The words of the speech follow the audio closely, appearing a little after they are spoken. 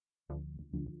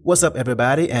What's up,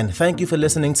 everybody, and thank you for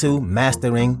listening to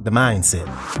Mastering the Mindset.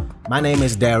 My name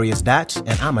is Darius Dotch,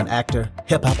 and I'm an actor,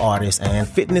 hip-hop artist, and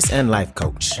fitness and life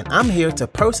coach. And I'm here to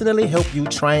personally help you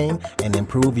train and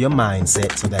improve your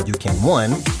mindset so that you can, 1,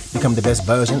 become the best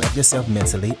version of yourself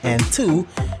mentally, and 2,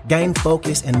 gain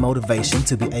focus and motivation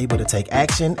to be able to take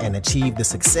action and achieve the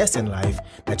success in life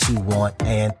that you want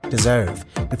and deserve.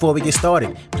 Before we get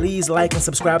started, please like and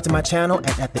subscribe to my channel,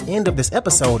 and at the end of this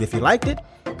episode, if you liked it,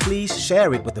 please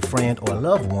share it with a friend or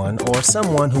loved one or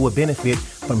someone who would benefit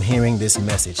from hearing this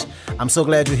message. I'm so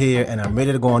glad you're here, and I'm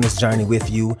ready to go on this journey with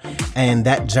you, and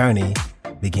that journey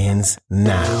begins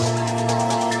now.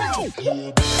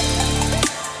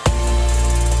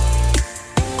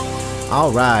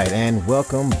 All right, and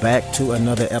welcome back to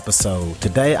another episode.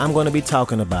 Today, I'm going to be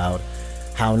talking about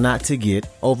how not to get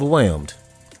overwhelmed,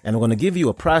 and I'm going to give you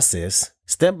a process,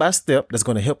 step by step, that's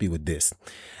going to help you with this.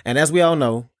 And as we all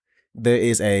know, there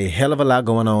is a hell of a lot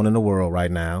going on in the world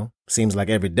right now. Seems like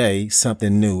every day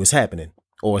something new is happening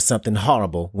or something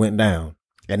horrible went down.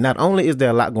 And not only is there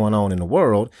a lot going on in the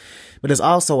world, but there's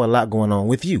also a lot going on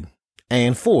with you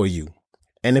and for you.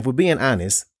 And if we're being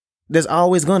honest, there's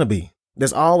always going to be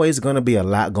a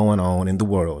lot going on in the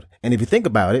world. And if you think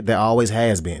about it, there always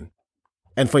has been.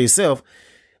 And for yourself,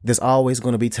 there's always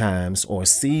going to be times or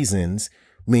seasons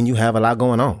when you have a lot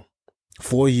going on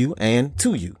for you and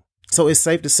to you. So it's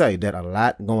safe to say that a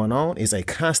lot going on is a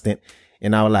constant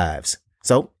in our lives.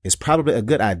 So it's probably a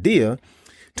good idea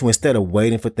to, instead of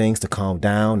waiting for things to calm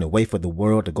down and wait for the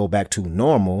world to go back to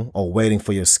normal, or waiting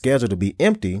for your schedule to be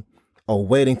empty, or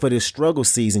waiting for this struggle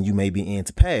season you may be in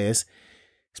to pass,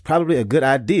 it's probably a good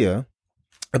idea,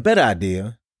 a better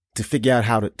idea, to figure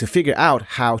out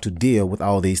how to deal with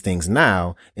all these things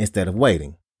now instead of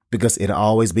waiting, because it'll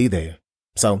always be there.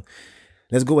 So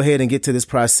let's go ahead and get to this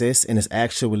process, and it's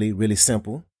actually really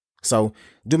simple. So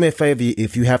do me a favor,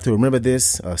 if you have to remember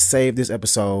this, save this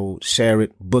episode, share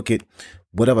it, book it,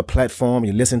 whatever platform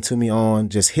you listen to me on,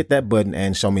 just hit that button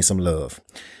and show me some love.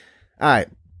 All right,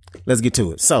 let's get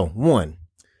to it. So 1,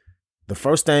 the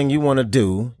first thing you want to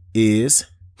do is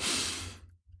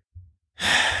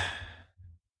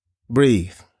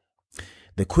breathe.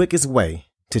 The quickest way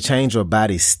to change your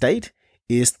body's state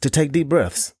is to take deep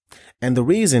breaths. And the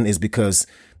reason is because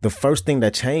the first thing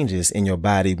that changes in your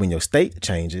body when your state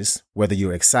changes, whether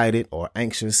you're excited or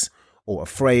anxious or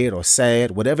afraid or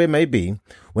sad, whatever it may be,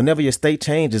 whenever your state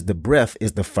changes, the breath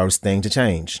is the first thing to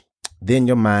change. Then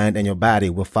your mind and your body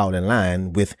will fall in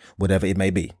line with whatever it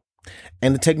may be.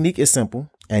 And the technique is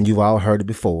simple, and you've all heard it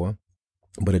before,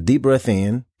 but a deep breath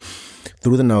in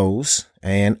through the nose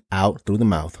and out through the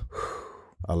mouth.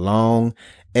 A long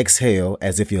exhale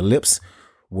as if your lips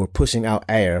were pushing out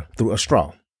air through a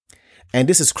straw. And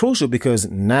this is crucial because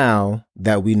now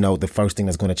that we know the first thing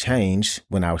that's going to change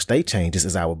when our state changes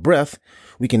is our breath,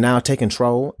 we can now take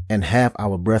control and have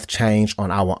our breath change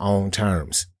on our own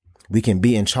terms. We can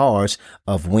be in charge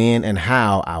of when and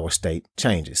how our state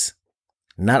changes.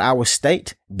 Not our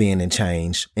state being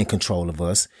in control of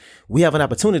us. We have an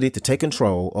opportunity to take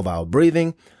control of our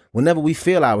breathing whenever we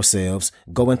feel ourselves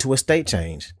go into a state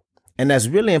change. And that's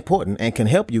really important and can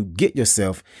help you get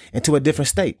yourself into a different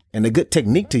state. And a good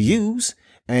technique to use,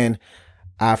 and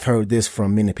I've heard this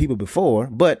from many people before,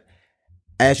 but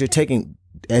as you're taking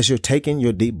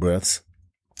your deep breaths,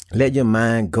 let your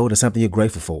mind go to something you're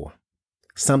grateful for.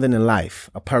 Something in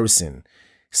life, a person,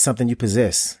 something you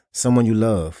possess, someone you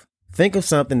love. Think of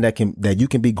something that you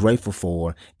can be grateful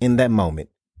for in that moment.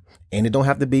 And it don't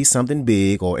have to be something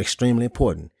big or extremely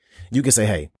important. You can say,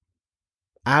 hey,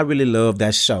 I really love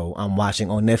that show I'm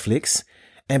watching on Netflix,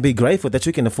 and be grateful that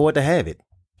you can afford to have it.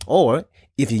 Or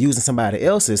if you're using somebody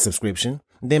else's subscription,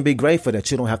 then be grateful that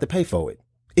you don't have to pay for it.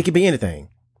 It can be anything.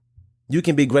 You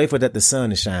can be grateful that the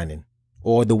sun is shining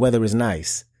or the weather is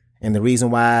nice. And the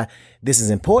reason why this is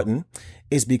important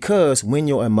is because when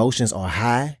your emotions are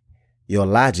high, your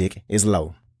logic is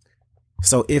low.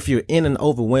 So if you're in an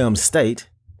overwhelmed state,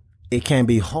 it can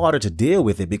be harder to deal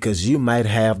with it because you might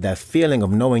have that feeling of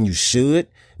knowing you should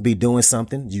be doing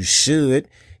something. You should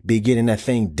be getting that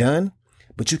thing done,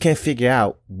 but you can't figure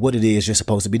out what it is you're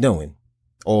supposed to be doing.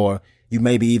 Or you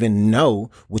maybe even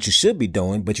know what you should be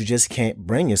doing, but you just can't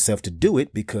bring yourself to do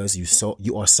it because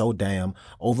you are so damn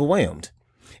overwhelmed.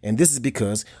 And this is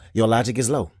because your logic is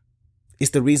low.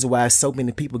 It's the reason why so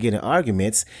many people get in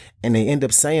arguments and they end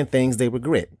up saying things they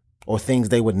regret, or things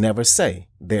they would never say.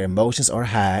 Their emotions are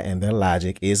high and their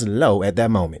logic is low at that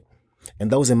moment.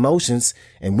 And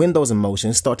when those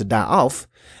emotions start to die off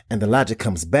and the logic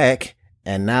comes back,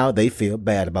 and now they feel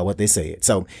bad about what they said.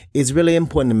 So it's really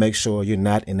important to make sure you're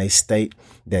not in a state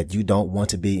that you don't want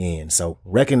to be in. So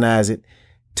recognize it,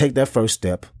 take that first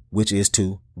step, which is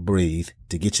to breathe,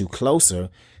 to get you closer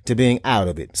to being out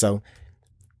of it. So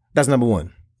that's number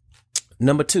one.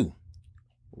 Number two,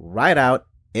 write out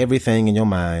everything in your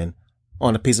mind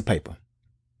on a piece of paper.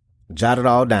 Jot it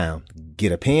all down.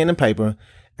 Get a pen and paper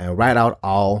and write out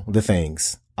all the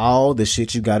things, all the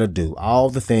shit you got to do, all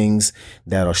the things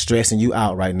that are stressing you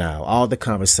out right now, all the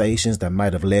conversations that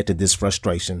might have led to this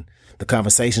frustration, the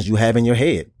conversations you have in your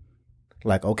head.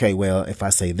 Like, okay, well, if I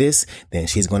say this, then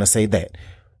she's going to say that.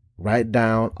 Write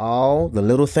down all the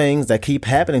little things that keep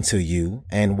happening to you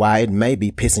and why it may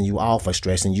be pissing you off or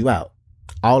stressing you out.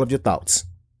 All of your thoughts.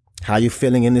 How you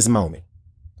feeling in this moment?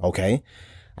 Okay,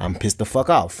 I'm pissed the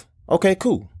fuck off. Okay,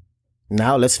 cool.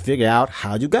 Now let's figure out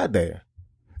how you got there.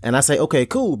 And I say, okay,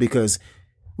 cool, because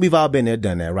we've all been there,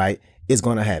 done that, right? It's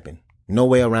going to happen. No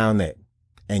way around that.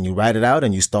 And you write it out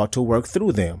and you start to work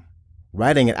through them.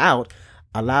 Writing it out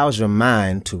allows your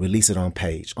mind to release it on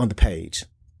the page.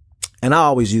 And I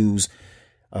always use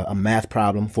a math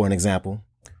problem for an example.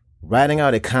 Writing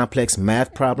out a complex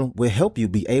math problem will help you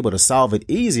be able to solve it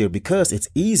easier because it's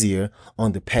easier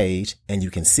on the page and you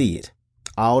can see it,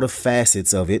 all the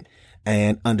facets of it,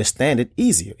 and understand it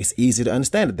easier. It's easier to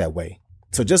understand it that way.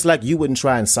 So just like you wouldn't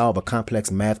try and solve a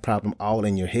complex math problem all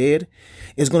in your head,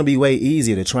 it's going to be way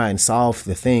easier to try and solve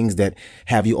the things that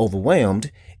have you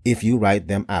overwhelmed if you write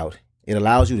them out. It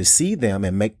allows you to see them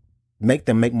and make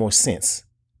them make more sense.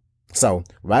 So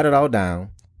write it all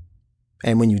down.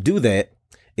 And when you do that,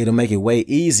 it'll make it way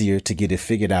easier to get it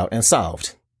figured out and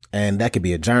solved. And that could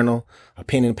be a journal, a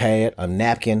pen and pad, a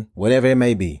napkin, whatever it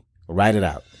may be. Write it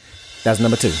out. That's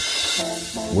number two.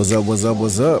 What's up, what's up,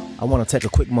 what's up? I want to take a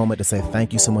quick moment to say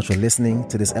thank you so much for listening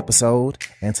to this episode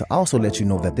and to also let you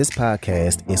know that this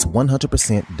podcast is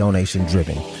 100% donation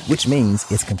driven, which means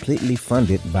it's completely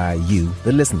funded by you,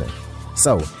 the listener.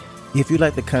 So if you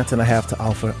like the content I have to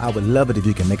offer, I would love it if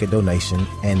you can make a donation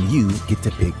and you get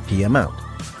to pick the amount.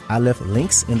 I left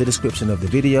links in the description of the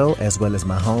video as well as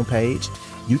my homepage.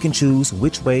 You can choose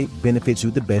which way benefits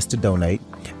you the best to donate.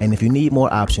 And if you need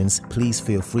more options, please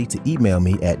feel free to email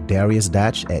me at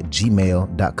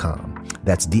dariusdotch@gmail.com.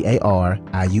 That's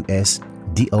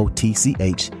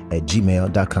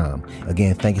DARIUSDOTCH@gmail.com.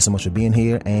 Again, thank you so much for being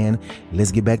here, and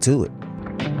let's get back to it.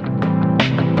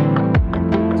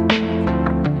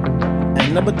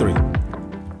 And number three,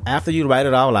 after you write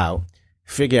it all out,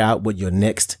 figure out what your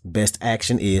next best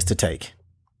action is to take.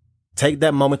 Take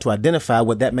that moment to identify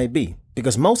what that may be.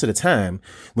 Because most of the time,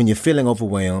 when you're feeling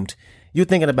overwhelmed, you're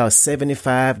thinking about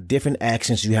 75 different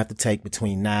actions you have to take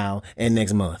between now and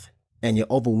next month. And you're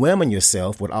overwhelming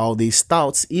yourself with all these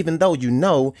thoughts, even though you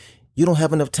know you don't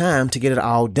have enough time to get it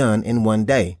all done in one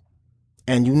day.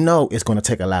 And you know it's going to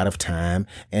take a lot of time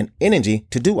and energy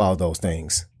to do all those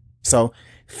things. So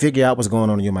figure out what's going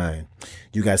on in your mind.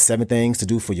 You got 7 things to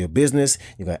do for your business.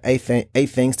 You got 8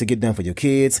 things to get done for your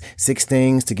kids, 6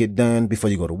 things to get done before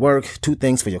you go to work, 2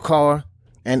 things for your car.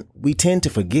 And we tend to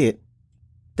forget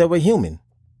that we're human.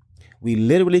 We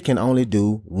literally can only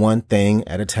do one thing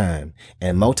at a time.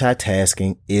 And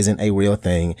multitasking isn't a real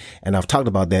thing. And I've talked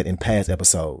about that in past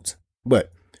episodes.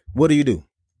 But what do?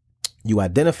 You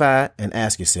identify and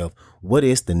ask yourself, what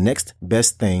is the next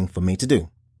best thing for me to do?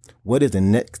 What is the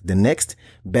next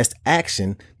best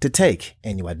action to take?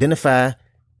 And you identify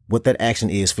what that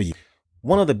action is for you.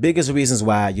 One of the biggest reasons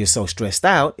why you're so stressed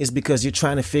out is because you're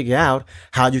trying to figure out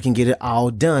how you can get it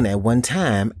all done at one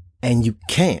time, and you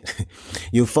can't.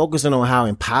 You're focusing on how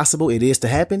impossible it is to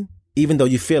happen, even though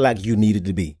you feel like you need it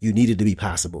to be. You need it to be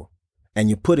possible. And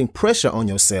you're putting pressure on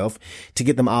yourself to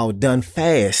get them all done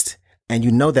fast. And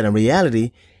you know that in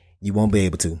reality, you won't be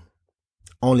able to.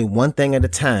 Only one thing at a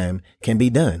time can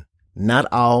be done, not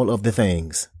all of the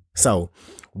things. So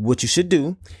what you should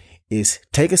do is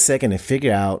take a second and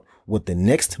figure out what the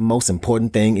next most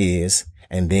important thing is,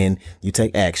 and then you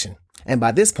take action. And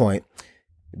by this point,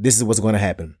 this is what's going to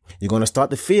happen. You're going to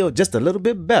start to feel just a little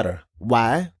bit better.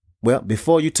 Why? Well,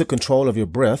 before you took control of your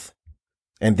breath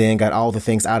and then got all the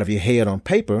things out of your head on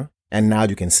paper, and now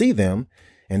you can see them,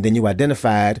 and then you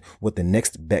identified what the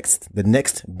next best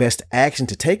action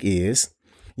to take is,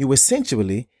 you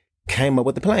essentially came up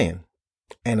with a plan.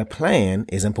 And a plan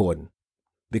is important.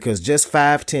 Because just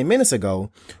 5-10 minutes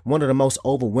ago, one of the most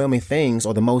overwhelming things,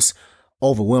 or the most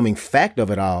overwhelming fact of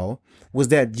it all, was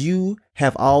that you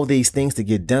have all these things to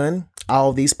get done,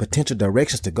 all these potential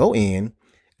directions to go in,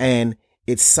 and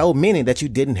it's so many that you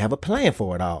didn't have a plan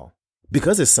for it all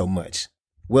because it's so much.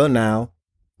 Well, now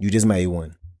you just made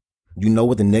one. You know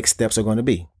what the next steps are going to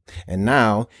be. And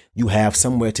now you have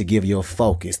somewhere to give your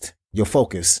focus,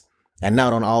 and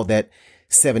not on all that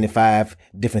 75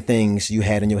 different things you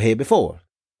had in your head before.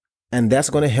 And that's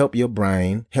going to help you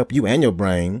and your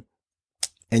brain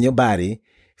and your body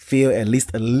feel at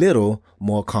least a little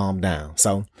more calmed down.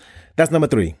 So that's number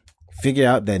 3. Figure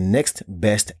out the next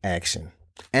best action.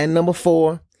 And number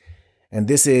 4, and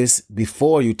this is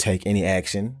before you take any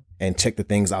action and check the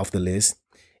things off the list,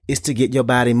 is to get your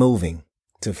body moving,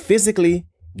 to physically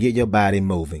get your body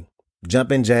moving.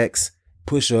 Jumping jacks,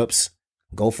 push-ups,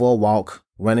 go for a walk,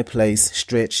 run in place,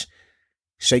 stretch,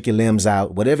 shake your limbs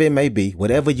out, whatever it may be,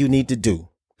 whatever you need to do.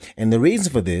 And the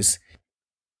reason for this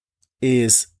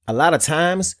is a lot of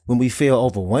times when we feel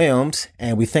overwhelmed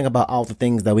and we think about all the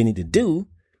things that we need to do,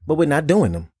 but we're not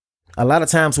doing them. A lot of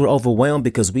times we're overwhelmed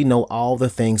because we know all the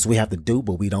things we have to do,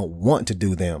 but we don't want to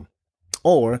do them.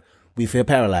 Or we feel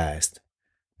paralyzed.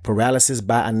 Paralysis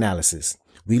by analysis.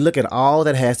 We look at all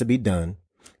that has to be done.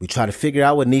 We try to figure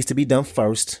out what needs to be done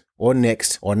first or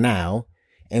next or now.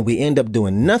 And we end up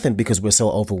doing nothing because we're so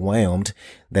overwhelmed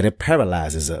that it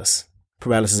paralyzes us.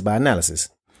 Paralysis by analysis.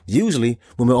 Usually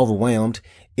when we're overwhelmed,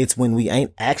 it's when we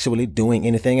ain't actually doing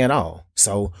anything at all.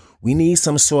 So we need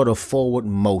some sort of forward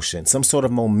motion, some sort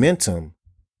of momentum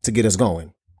to get us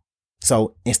going.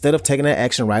 So instead of taking that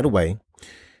action right away,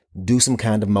 do some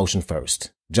kind of motion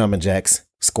first. Jumping jacks,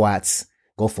 squats,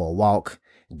 go for a walk,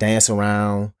 dance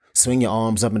around, swing your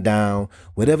arms up and down,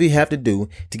 whatever you have to do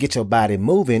to get your body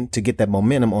moving to get that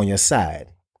momentum on your side.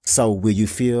 So will you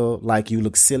feel like you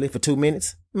look silly for 2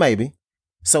 minutes? Maybe.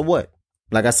 So what?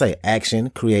 Like I say, action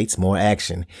creates more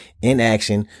action.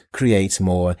 Inaction creates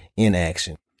more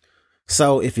inaction.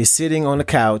 So if you're sitting on the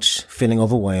couch feeling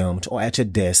overwhelmed or at your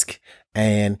desk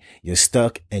and you're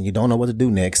stuck and you don't know what to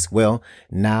do next, well,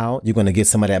 now you're going to get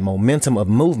some of that momentum of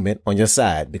movement on your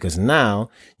side because now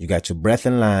you got your breath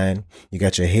in line, you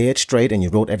got your head straight and you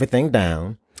wrote everything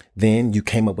down. Then you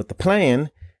came up with the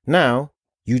plan. Now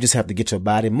you just have to get your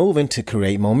body moving to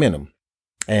create momentum.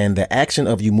 And the action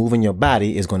of you moving your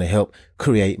body is going to help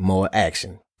create more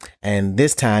action. And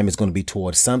this time it's going to be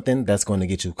towards something that's going to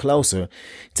get you closer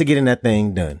to getting that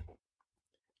thing done.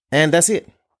 And that's it.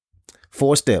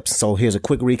 4 steps. So here's a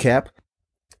quick recap.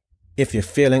 If you're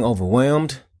feeling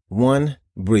overwhelmed, 1,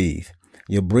 breathe.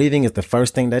 Your breathing is the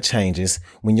first thing that changes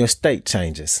when your state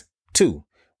changes. 2,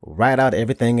 write out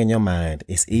everything in your mind.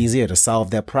 It's easier to solve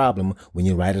that problem when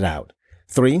you write it out.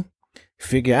 3,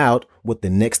 figure out what the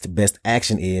next best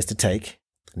action is to take,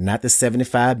 not the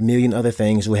 75 million other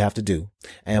things you have to do.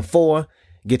 And 4,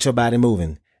 get your body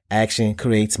moving. Action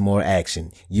creates more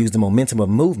action. Use the momentum of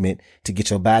movement to get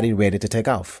your body ready to take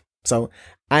off. So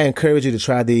I encourage you to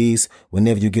try these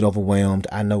whenever you get overwhelmed.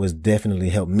 I know it's definitely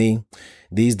helped me.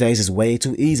 These days it's way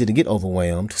too easy to get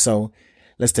overwhelmed. So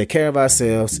let's take care of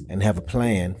ourselves and have a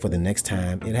plan for the next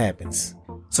time it happens.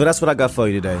 So that's what I got for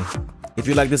you today. If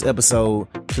you like this episode,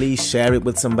 please share it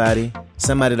with somebody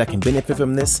that can benefit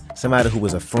from this, somebody who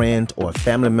is a friend or a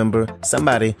family member,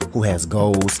 somebody who has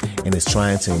goals and is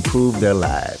trying to improve their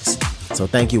lives. So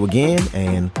thank you again,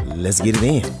 and let's get it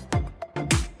in.